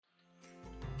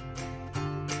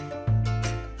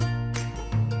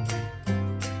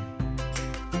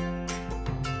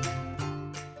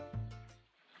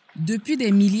Depuis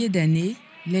des milliers d'années,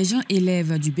 les gens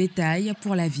élèvent du bétail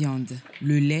pour la viande,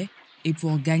 le lait et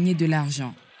pour gagner de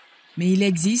l'argent. Mais il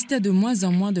existe de moins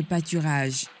en moins de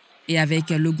pâturage. Et avec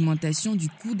l'augmentation du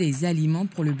coût des aliments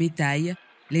pour le bétail,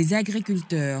 les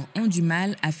agriculteurs ont du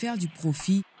mal à faire du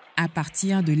profit à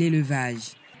partir de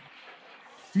l'élevage.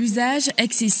 L'usage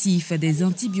excessif des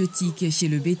antibiotiques chez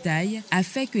le bétail a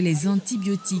fait que les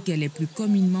antibiotiques les plus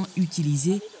communément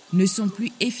utilisés ne sont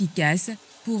plus efficaces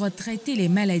pour traiter les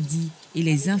maladies et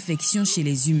les infections chez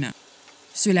les humains.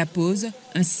 Cela pose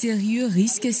un sérieux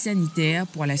risque sanitaire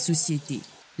pour la société.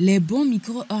 Les bons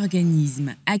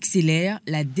micro-organismes accélèrent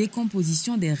la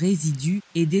décomposition des résidus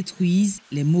et détruisent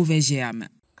les mauvais germes.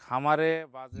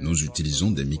 Nous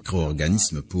utilisons des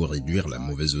micro-organismes pour réduire la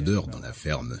mauvaise odeur dans la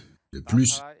ferme. De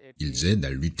plus, ils aident à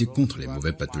lutter contre les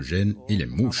mauvais pathogènes et les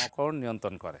mouches.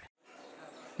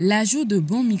 L'ajout de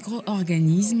bons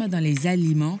micro-organismes dans les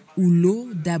aliments ou l'eau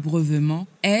d'abreuvement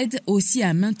aide aussi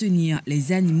à maintenir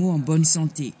les animaux en bonne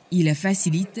santé. Il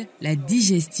facilite la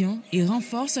digestion et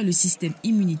renforce le système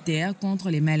immunitaire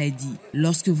contre les maladies.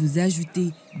 Lorsque vous ajoutez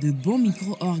de bons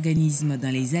micro-organismes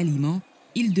dans les aliments,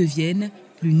 ils deviennent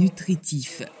plus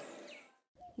nutritifs.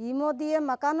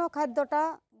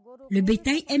 Le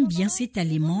bétail aime bien cet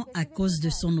aliment à cause de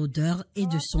son odeur et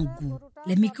de son goût.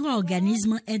 Les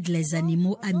micro-organismes aident les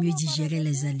animaux à mieux digérer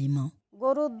les aliments.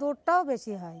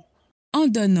 En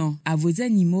donnant à vos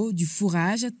animaux du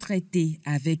fourrage traité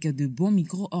avec de bons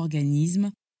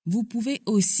micro-organismes, vous pouvez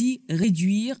aussi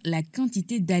réduire la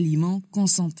quantité d'aliments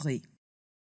concentrés.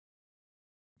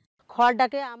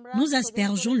 Nous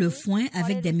aspergeons le foin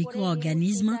avec des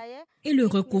micro-organismes et le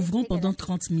recouvrons pendant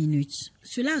 30 minutes.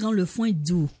 Cela rend le foin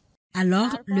doux.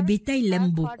 Alors, le bétail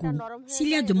l'aime beaucoup. S'il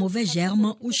y a de mauvais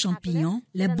germes ou champignons,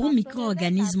 les bons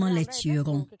micro-organismes les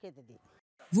tueront.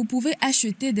 Vous pouvez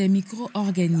acheter des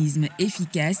micro-organismes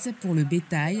efficaces pour le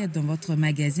bétail dans votre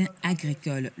magasin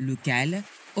agricole local,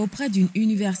 auprès d'une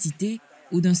université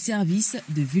ou d'un service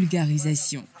de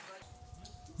vulgarisation.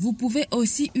 Vous pouvez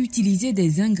aussi utiliser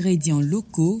des ingrédients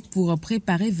locaux pour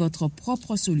préparer votre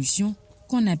propre solution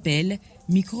qu'on appelle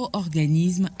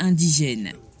micro-organismes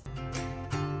indigènes.